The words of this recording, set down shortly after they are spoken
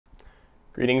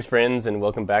Greetings friends, and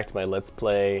welcome back to my Let's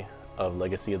Play of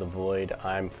Legacy of the Void.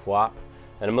 I'm Phwop,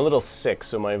 and I'm a little sick,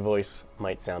 so my voice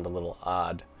might sound a little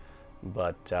odd,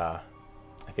 but I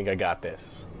think I got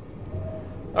this.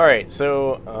 Alright,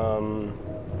 so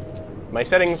my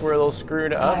settings were a little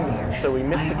screwed up, so we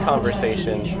missed the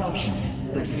conversation.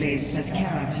 But Phase Smith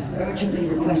Carax has urgently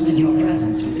requested your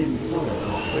presence within the solar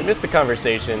core. We missed the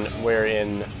conversation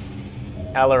wherein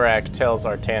Alarak tells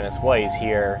Artanis why he's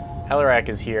here. Alarak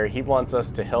is here. He wants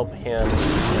us to help him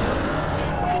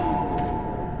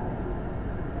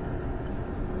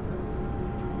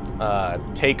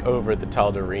take over the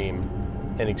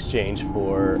Tal'Darim in exchange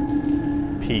for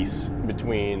peace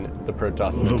between the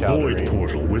Protoss and the Tal'Darim. The Void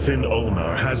Portal within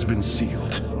Ulnar has been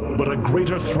sealed, but a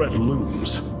greater threat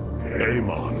looms.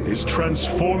 Amon is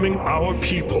transforming our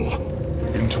people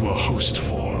into a host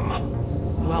form.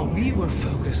 While we were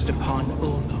focused upon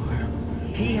Ulnar,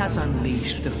 he has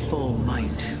unleashed the full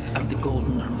might of the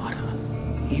Golden Armada,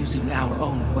 using our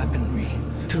own weaponry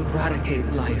to eradicate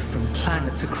life from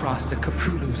planets across the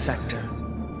Koprulu sector.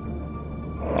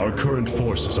 Our current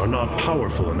forces are not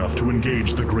powerful enough to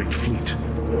engage the Great Fleet,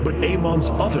 but Amon's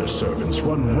other servants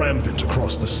run rampant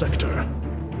across the sector.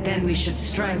 Then we should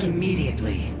strike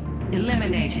immediately.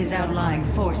 Eliminate his outlying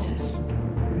forces.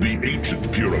 The ancient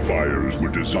purifiers were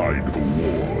designed for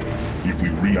war. If we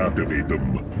reactivate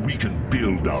them, we can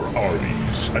build our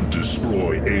armies and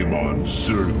destroy Amon's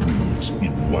Zerg broods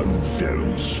in one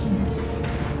fell swoop.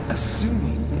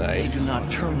 Assuming Nice. they do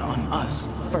not turn on us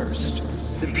first,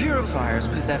 the purifiers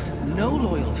possess no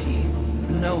loyalty,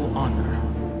 no honor.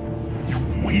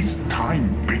 You waste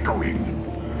time bickering.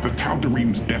 The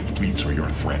Tal'Darim's death fleets are your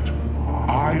threat.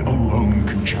 I alone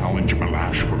can challenge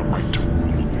Malash for the right to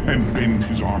rule and bend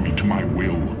his army to my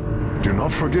will. Do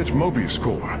not forget Mobius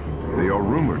Corps. They are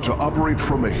rumored to operate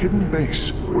from a hidden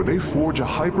base where they forge a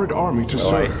hybrid army to Oh,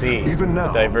 serve, I see. even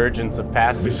now. The divergence of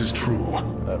passes. This is true,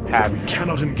 but Pat. we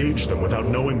cannot engage them without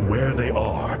knowing where they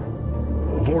are.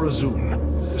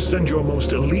 Vorazun, send your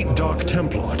most elite Dark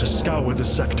Templar to scour the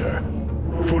sector.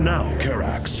 For now,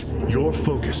 Carax, your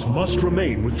focus must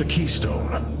remain with the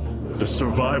Keystone. The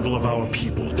survival of our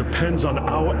people depends on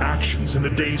our actions in the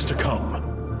days to come.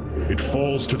 It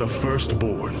falls to the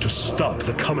Firstborn to stop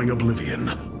the coming oblivion.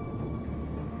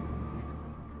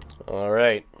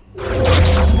 Alright.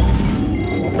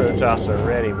 Protoss are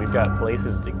ready. We've got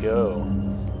places to go.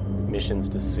 Missions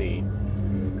to see.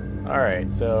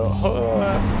 Alright, so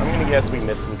I'm gonna guess we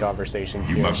missed some conversations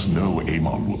You here. must know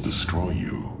Amon will destroy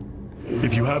you.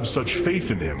 If you have such faith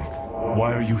in him,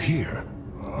 why are you here?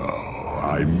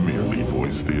 I merely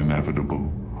voice the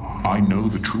inevitable. I know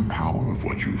the true power of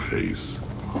what you face.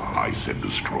 I said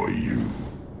destroy you,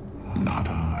 not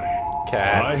I.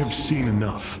 Cats. I have seen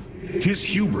enough. His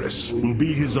hubris will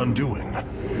be his undoing.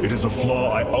 It is a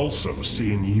flaw I also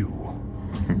see in you.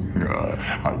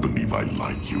 I believe I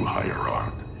like you,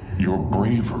 Hierarch. Your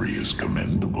bravery is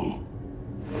commendable.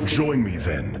 Join me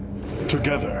then.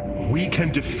 Together, we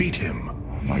can defeat him.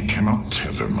 I cannot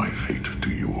tether my fate to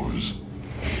yours.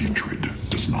 Hatred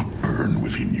does not burn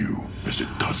within you as it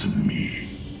does in me.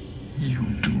 You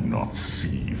do not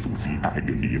see through the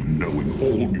agony of knowing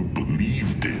all you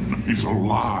believed in is a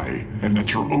lie, and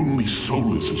that your only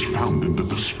solace is found in the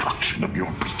destruction of your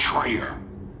betrayer.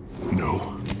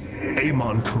 No.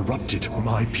 Amon corrupted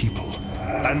my people,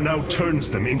 and now turns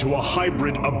them into a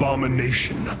hybrid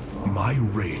abomination. My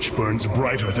rage burns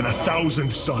brighter than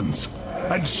 1,000 suns,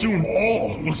 and soon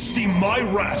all will see my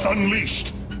wrath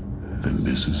unleashed. Then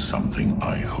this is something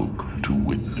I hope to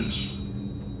witness.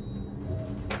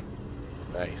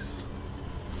 Nice.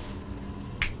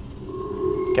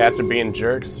 Cats are being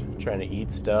jerks, trying to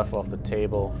eat stuff off the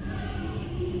table.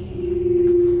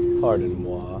 Pardon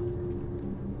moi.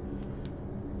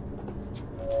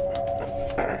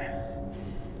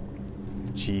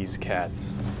 Jeez,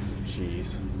 cats.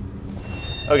 Jeez.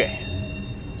 Okay.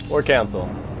 War Council.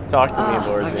 Talk to me,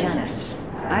 Vorazun. Artanis,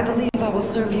 I believe I will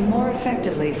serve you more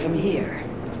effectively from here.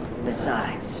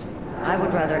 Besides, I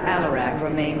would rather Alarak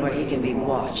remain where he can be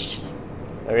watched.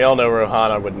 And we all know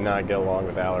Rohana would not get along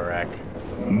with Alarak.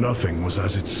 Nothing was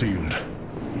as it seemed.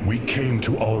 We came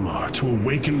to Ulnar to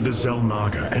awaken the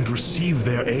Xel'Naga and receive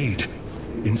their aid.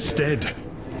 Instead,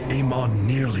 Amon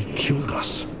nearly killed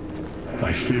us.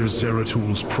 I fear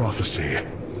Zeratul prophecy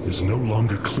is no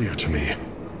longer clear to me.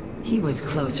 He was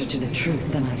closer to the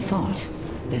truth than I thought.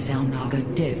 The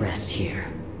Xel'Naga did rest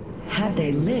here. Had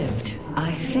they lived,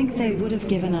 I think they would have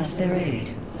given us their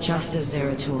aid, just as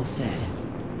Zeratul said.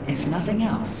 If nothing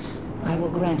else, I will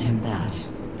grant him that.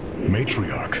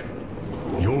 Matriarch,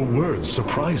 your words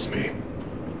surprise me.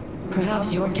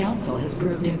 Perhaps your counsel has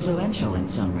proved influential in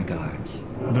some regards.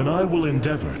 Then I will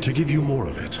endeavor to give you more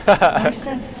of it. I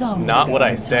said some. Not what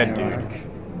I regards, said,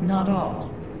 Hierarch. Not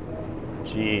all.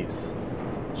 Jeez.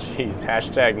 Jeez.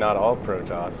 Hashtag not all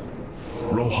Protoss.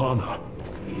 Rohana,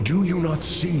 do you not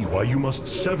see why you must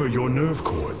sever your nerve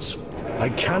cords? I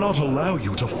cannot allow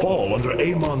you to fall under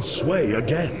Amon's sway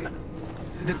again.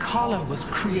 The Kahla was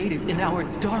created in our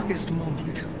darkest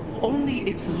moment. Only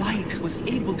its light was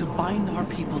able to bind our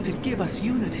people to give us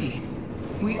unity.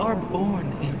 We are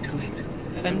born into it,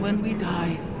 and when we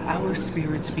die, our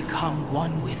spirits become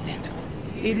one with it.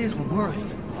 It is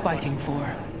worth fighting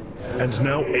for. And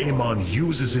now Amon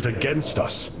uses it against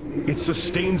us. It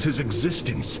sustains his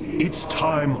existence. Its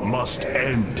time must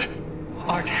end.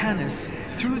 Artanis,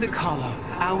 through the Kahla,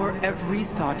 our every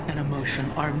thought and emotion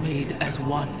are made as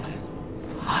one.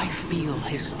 I feel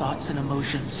his thoughts and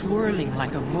emotions swirling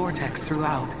like a vortex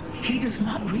throughout. He does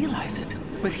not realize it,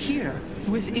 but here,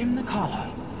 within the Kahla,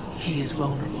 he is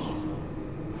vulnerable.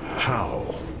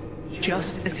 How?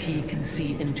 Just as he can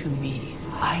see into me,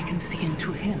 I can see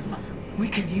into him. We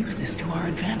can use this to our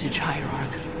advantage,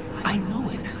 Hierarch. I know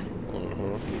it.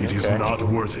 It is not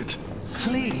worth it.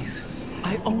 Please,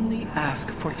 I only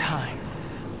ask for time.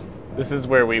 This is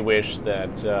where we wish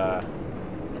that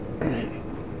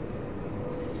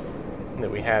that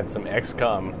we had some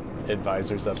XCOM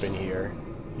advisors up in here.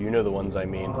 You know the ones I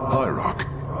mean. Hierarch,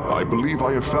 I believe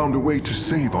I have found a way to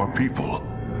save our people.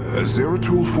 As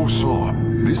Zeratul foresaw,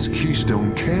 this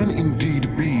keystone can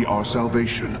indeed be our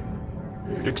salvation.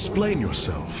 Explain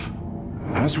yourself.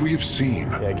 As we have seen,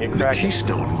 get the cracking.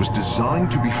 keystone was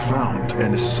designed to be found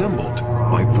and assembled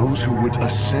by those who would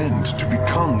ascend to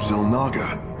become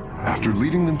Xel'Naga. After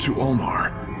leading them to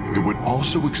Ulnar, it would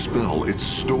also expel its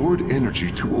stored energy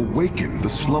to awaken the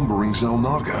slumbering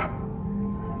Xel'Naga.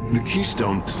 The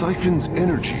keystone siphons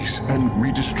energies and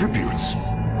redistributes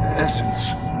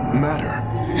essence, matter,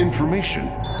 information,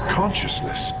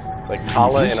 consciousness. It's like Through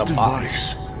Kahla this in a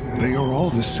box. device, they are all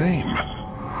the same.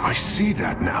 I see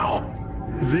that now.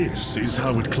 This is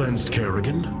how it cleansed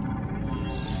Kerrigan?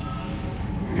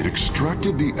 It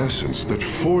extracted the essence that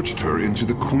forged her into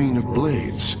the Queen of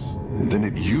Blades. Then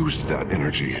it used that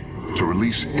energy to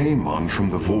release Amon from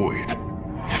the void.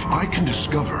 If I can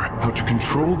discover how to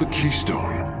control the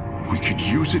keystone, we could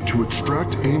use it to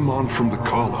extract Amon from the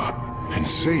Kahla and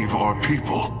save our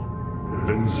people.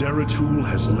 Then Zeratul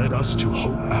has led us to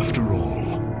hope after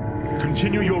all.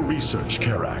 Continue your research,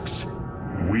 Karax.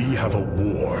 We have a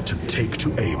war to take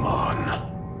to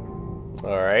Amon.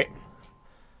 Alright.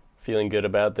 Feeling good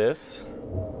about this.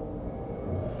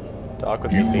 Talk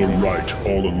with You me, were Phoenix. right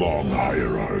all along,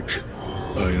 Hierarch.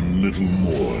 I am little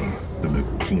more than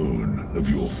a clone of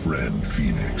your friend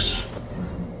Phoenix.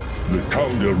 The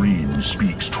Kaldarine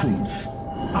speaks truth.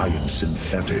 I am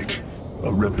synthetic,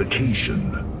 a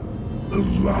replication, a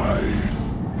lie.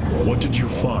 What did you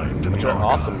find in the You're archive?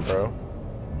 awesome, bro.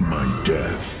 My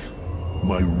death,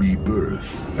 my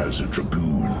rebirth as a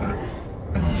dragoon,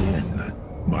 and then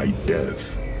my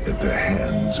death at the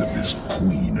hands of this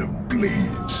Queen of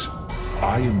Blades.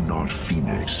 I am not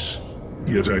Phoenix,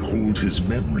 yet I hold his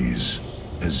memories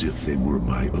as if they were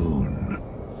my own.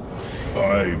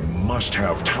 I must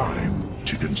have time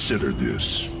to consider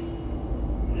this.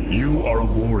 You are a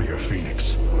warrior,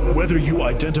 Phoenix. Whether you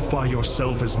identify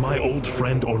yourself as my old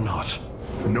friend or not,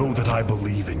 know that I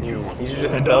believe in you. You should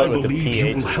just And spell I it with the believe PH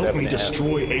you will help me instead of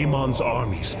an F. destroy Amon's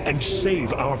armies and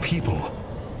save our people.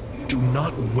 Do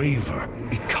not waver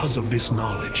because of this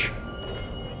knowledge.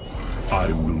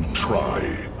 I will try,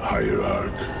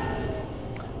 Hierarch.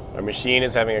 Our machine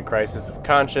is having a crisis of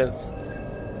conscience.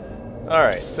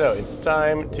 Alright, so it's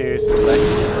time to select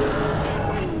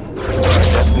our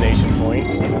destination point.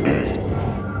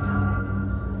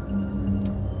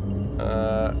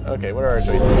 Okay, what are our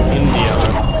choices? India.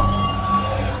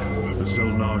 The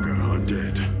Xel'Naga are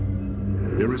dead.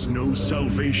 There is no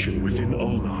salvation within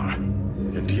Ulnar.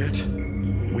 And yet,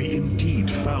 we indeed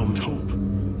found hope.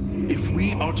 If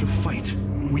we are to fight,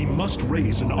 we must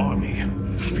raise an army.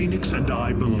 Phoenix and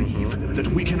I believe that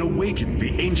we can awaken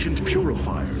the ancient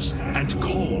purifiers and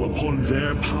call upon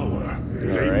their power.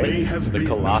 They Alright, may have the been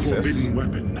Colossus. a forbidden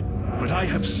weapon, but I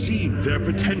have seen their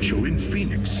potential in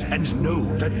Phoenix and know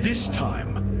that this time,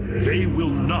 they will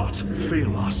not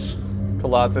fail us.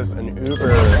 Colossus, an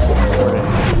uber important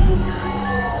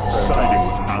Siding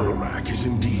with Alarak is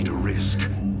indeed a risk.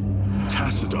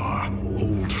 Tassadar,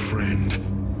 old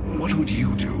friend, what would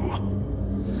you do?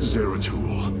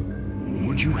 Zeratul,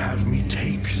 would you have me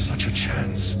take such a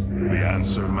chance? The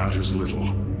answer matters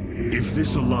little. If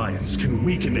this alliance can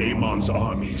weaken Amon's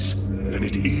armies, then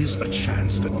it is a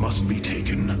chance that must be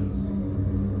taken.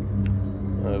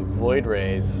 Void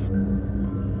Rays.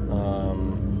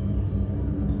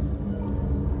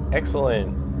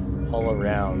 excellent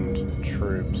all-around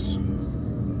troops.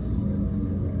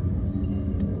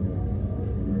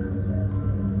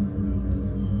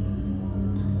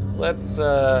 Let's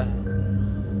go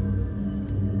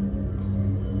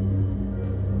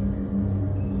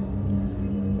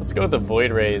with the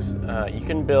Void Rays. You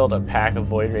can build a pack of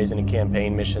Void Rays in a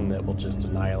campaign mission that will just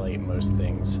annihilate most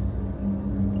things.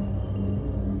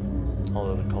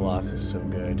 Although the Colossus is so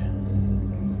good.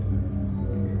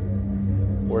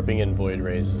 Warping in Void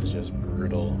Rays is just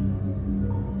brutal.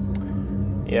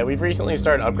 Yeah, we've recently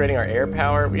started upgrading our air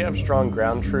power. We have strong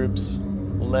ground troops.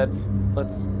 Let's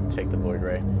take the Void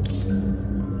Ray.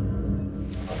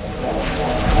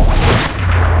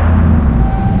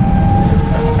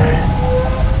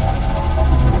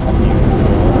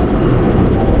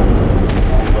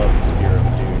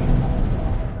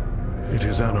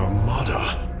 An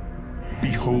armada.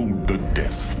 Behold the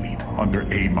Death Fleet under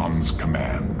Amon's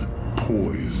command,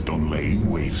 poised on laying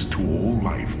waste to all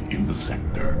life in the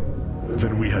sector.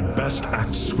 Then we had best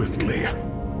act swiftly.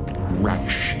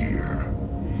 Rakshir.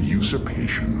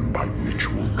 Usurpation by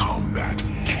ritual combat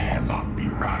cannot be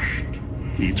rushed.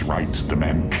 Its rites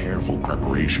demand careful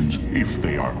preparations if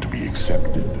they are to be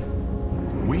accepted.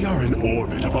 We are in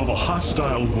orbit above a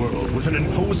hostile world with an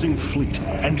imposing fleet,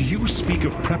 and you speak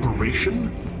of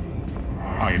preparation?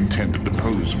 I intend to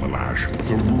depose Malash,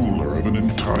 the ruler of an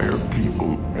entire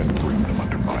people, and bring them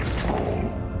under my thrall.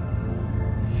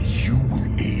 You will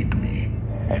aid me,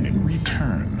 and in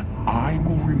return, I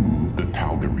will remove the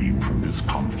Tal'Darim from this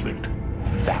conflict.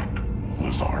 That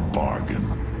was our bargain.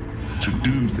 To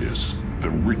do this, the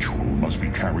ritual must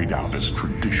be carried out as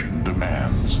tradition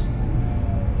demands.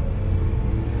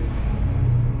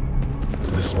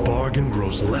 This bargain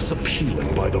grows less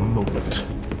appealing by the moment.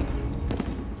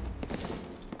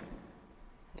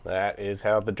 That is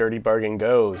how the dirty bargain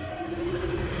goes.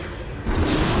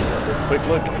 Let's take a quick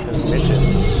look at this mission.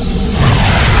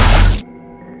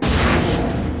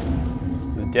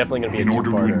 This is definitely going to be a two-parter.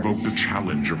 In order to invoke the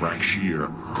challenge of Rakshir,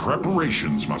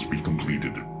 preparations must be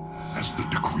completed, as the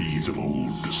decrees of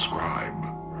old describe.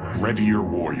 Ready your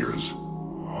warriors.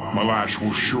 Malash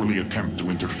will surely attempt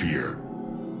to interfere.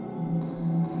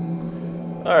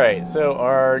 Alright, so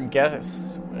our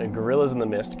guess, Gorillas in the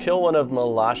Mist, kill one of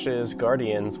Malash's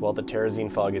guardians while the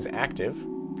Terrazine fog is active,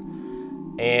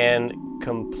 and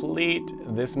complete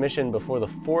this mission before the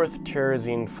 4th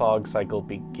Terrazine fog cycle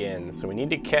begins. So we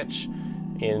need to catch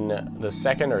in the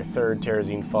 2nd or 3rd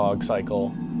Terrazine fog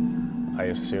cycle, I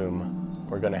assume.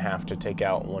 We're going to have to take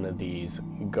out one of these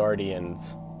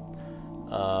guardians.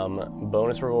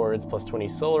 Bonus rewards, plus 20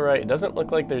 Solarite. It doesn't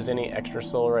look like there's any extra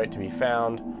Solarite to be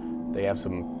found. They have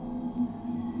some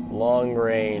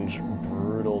long-range,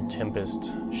 brutal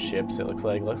Tempest ships, it looks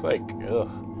like. Looks like,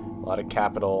 ugh, a lot of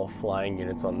capital flying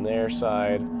units on their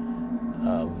side.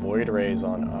 Void Rays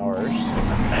on ours.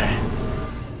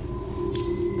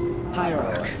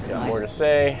 Hierarch. Got more to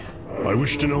say. I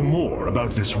wish to know more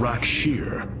about this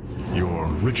Rakshir, your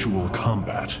ritual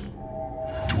combat.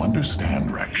 To understand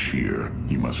Rakshir,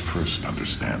 you must first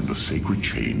understand the sacred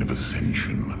chain of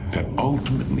ascension that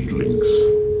ultimately links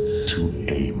to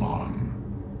Amon.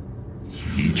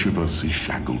 Each of us is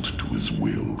shackled to his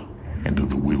will, and to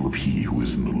the will of he who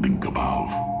is in the link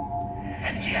above.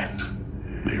 And yet,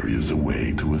 there is a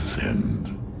way to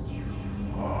ascend.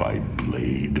 By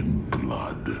blade and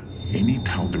blood, any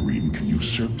Tal'Darim can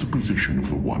usurp the position of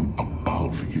the one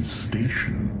above his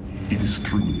station. It is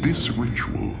through this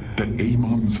ritual that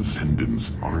Amon's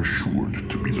ascendants are assured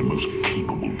to be the most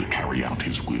capable to carry out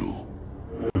his will.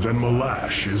 Then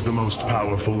Malash is the most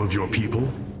powerful of your people?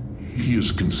 He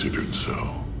is considered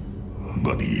so,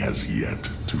 but he has yet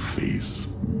to face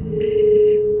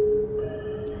me.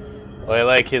 Well, I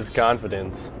like his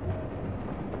confidence.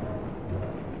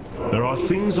 There are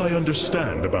things I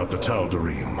understand about the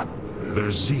Tal'Darim.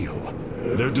 Their zeal,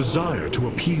 their desire to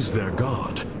appease their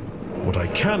god. What I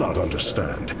cannot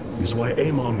understand is why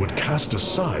Amon would cast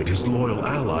aside his loyal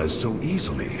allies so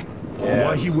easily. Yes.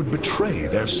 Why he would betray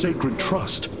their sacred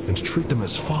trust and treat them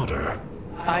as fodder.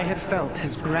 I have felt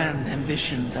his grand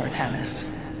ambitions, Artanis.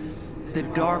 The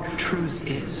dark truth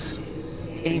is,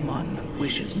 Amon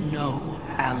wishes no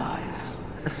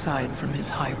allies, aside from his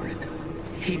hybrid.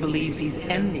 He believes he's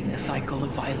ending a cycle of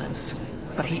violence,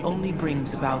 but he only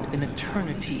brings about an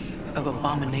eternity of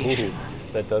abomination.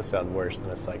 Ooh, that does sound worse than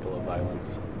a cycle of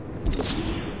violence.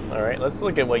 Alright, let's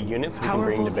look at what units we can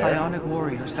bring to bear. Powerful psionic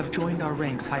warriors have joined our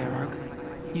ranks, Hierarch.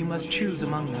 You must choose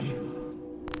among them.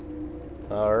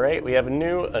 Alright, we have a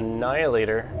new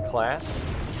Annihilator class.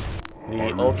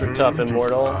 The ultra-tough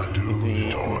Immortal, the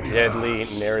deadly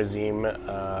Nerazim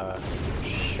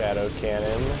Shadow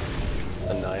Cannon.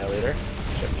 Annihilator.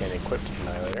 Shipcan equipped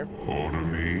Annihilator. Order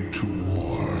me to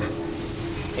war.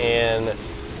 And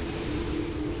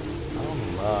oh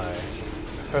my.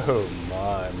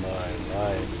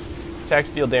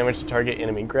 Attacks deal damage to target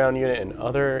enemy ground unit and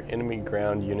other enemy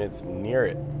ground units near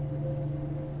it.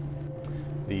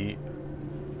 The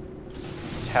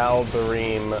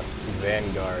Tal'Darim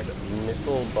Vanguard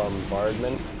missile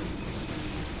bombardment.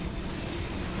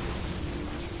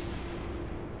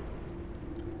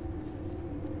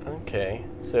 Okay,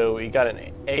 so we got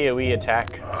an AoE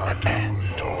attack,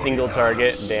 single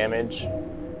target damage.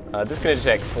 This can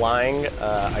detect flying.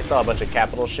 I saw a bunch of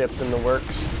capital ships in the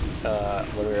works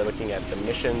when we were looking at the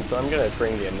mission, so I'm going to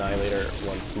bring the Annihilator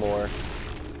once more.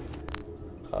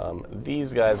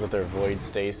 These guys with their void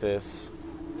stasis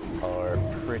are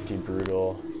pretty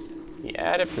brutal. The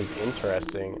Adept is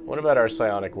interesting. What about our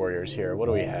psionic warriors here? What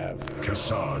do we have?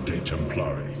 Cassar de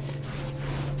Templari.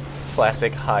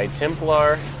 Classic High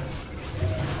Templar.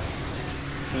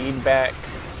 Feedback.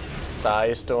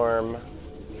 Psi Storm.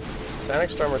 Psionic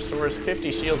Storm restores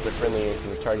 50 shields to friendly units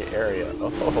in the target area.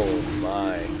 Oh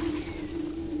my.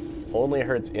 Only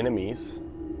hurts enemies.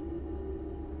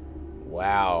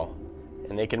 Wow.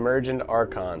 And they can merge into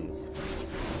Archons.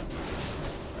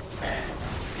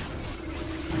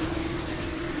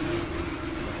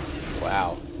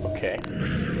 Wow. Okay.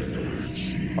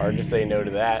 Hard to say no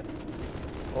to that.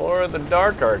 Or the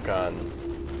Dark Archon.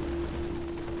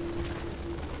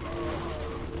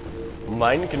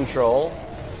 Mind Control.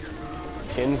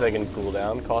 10 second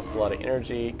cooldown. Costs a lot of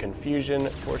energy. Confusion.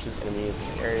 Forces enemies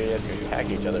in the area to attack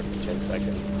each other for 10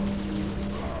 seconds.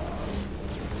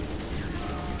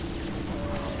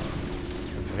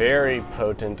 Very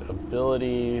potent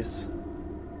abilities.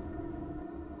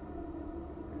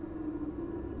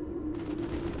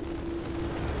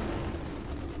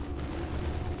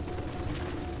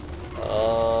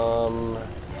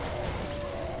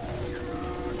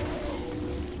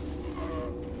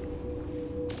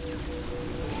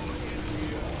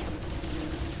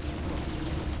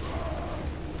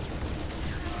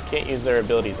 Can't use their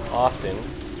abilities often.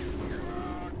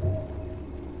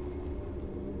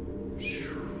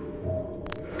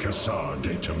 Cassar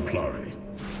de Templari.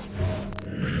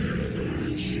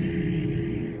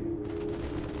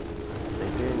 They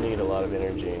do need a lot of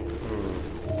energy.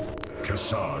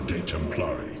 Cassar de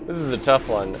Templari. This is a tough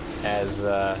one, as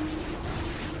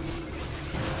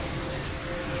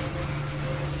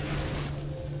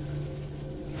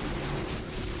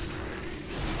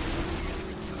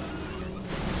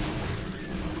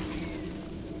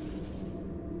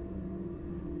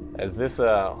this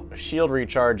shield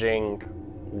recharging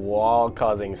wall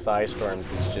causing psi storms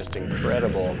is just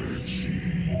incredible.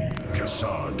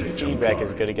 Feedback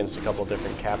is good against a couple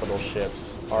different capital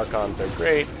ships. Archons are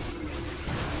great.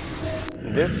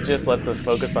 This just lets us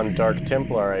focus on Dark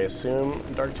Templar. I assume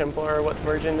Dark Templar are what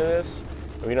merge into this.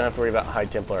 We don't have to worry about High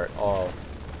Templar at all.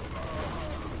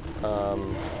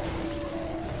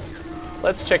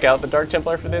 Let's check out the Dark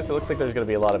Templar for this. It looks like there's going to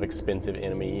be a lot of expensive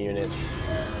enemy units.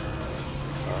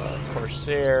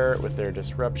 Corsair with their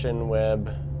disruption web.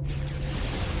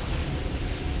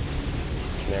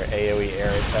 And their AoE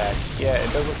air attack. Yeah, it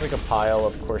does look like a pile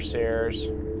of Corsairs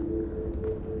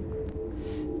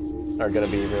are going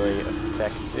to be really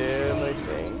effective, I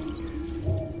think.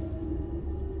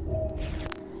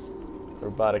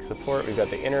 Robotic support, we've got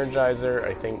the Energizer.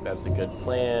 I think that's a good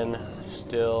plan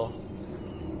still.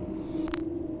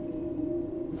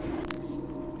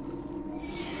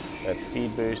 That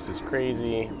speed boost is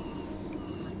crazy.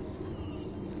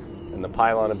 And the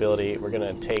pylon ability, we're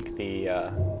going to take the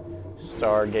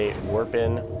Stargate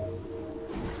Warp-In.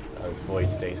 This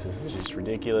Void Stasis is just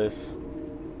ridiculous.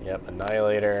 Yep,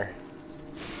 Annihilator.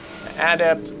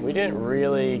 Adept, we didn't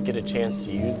really get a chance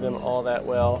to use them all that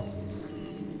well.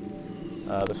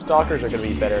 The Stalkers are going to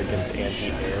be better against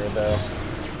anti-air, though.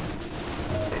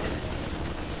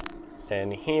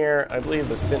 And here, I believe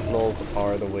the Sentinels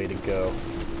are the way to go.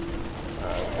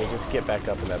 They just get back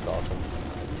up, and that's awesome.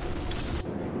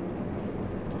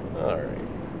 Alright.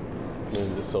 Let's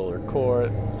move to Solar Core.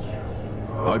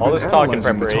 All this talk in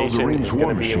preparation is going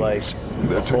to be like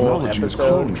the whole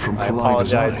episode. I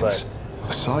apologize, but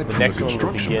the next one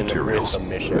will begin with a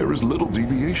mission. There is little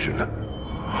deviation.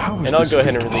 And I'll go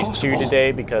ahead and release 2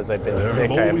 today because I've been sick. There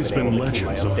have always I haven't been been able to keep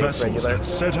my legends of updates vessels regular. that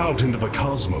set out into the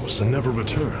cosmos and never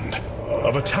returned.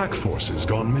 Of attack forces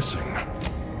gone missing.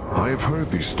 I have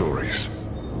heard these stories.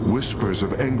 Whispers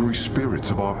of angry spirits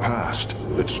of our past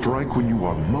that strike when you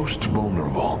are most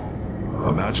vulnerable.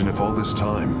 Imagine if all this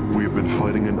time we have been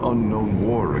fighting an unknown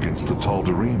war against the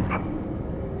Tal'Darim.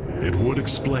 It would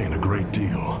explain a great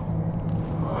deal.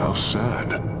 How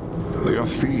sad. They are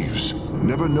thieves,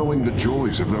 never knowing the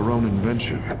joys of their own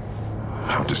invention.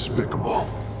 How despicable.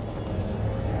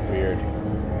 Weird.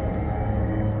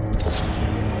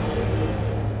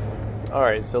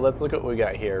 Alright, so let's look at what we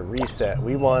got here. Reset.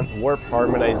 We want warp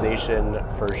harmonization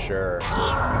for sure.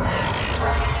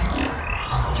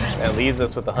 That leaves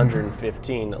us with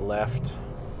 115 left.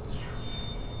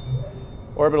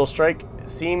 Orbital strike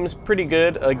seems pretty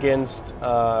good against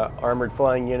armored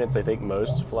flying units. I think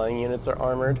most flying units are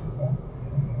armored.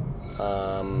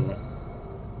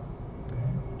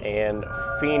 And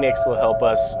Phoenix will help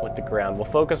us with the ground. We'll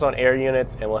focus on air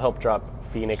units and we'll help drop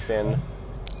Phoenix in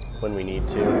when we need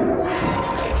to.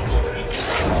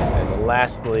 And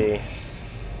lastly,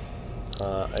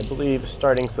 I believe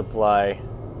starting supply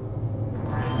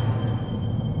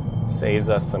saves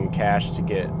us some cash to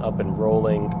get up and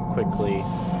rolling quickly.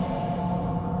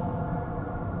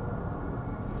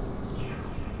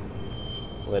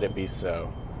 Let it be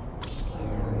so.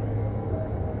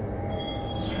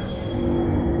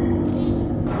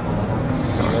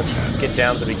 Let's get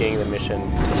down to the beginning of the mission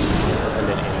and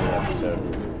then end the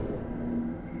episode.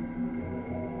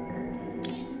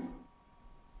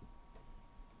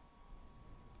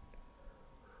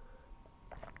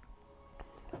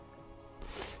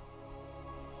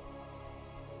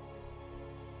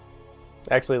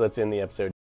 Actually, let's end the episode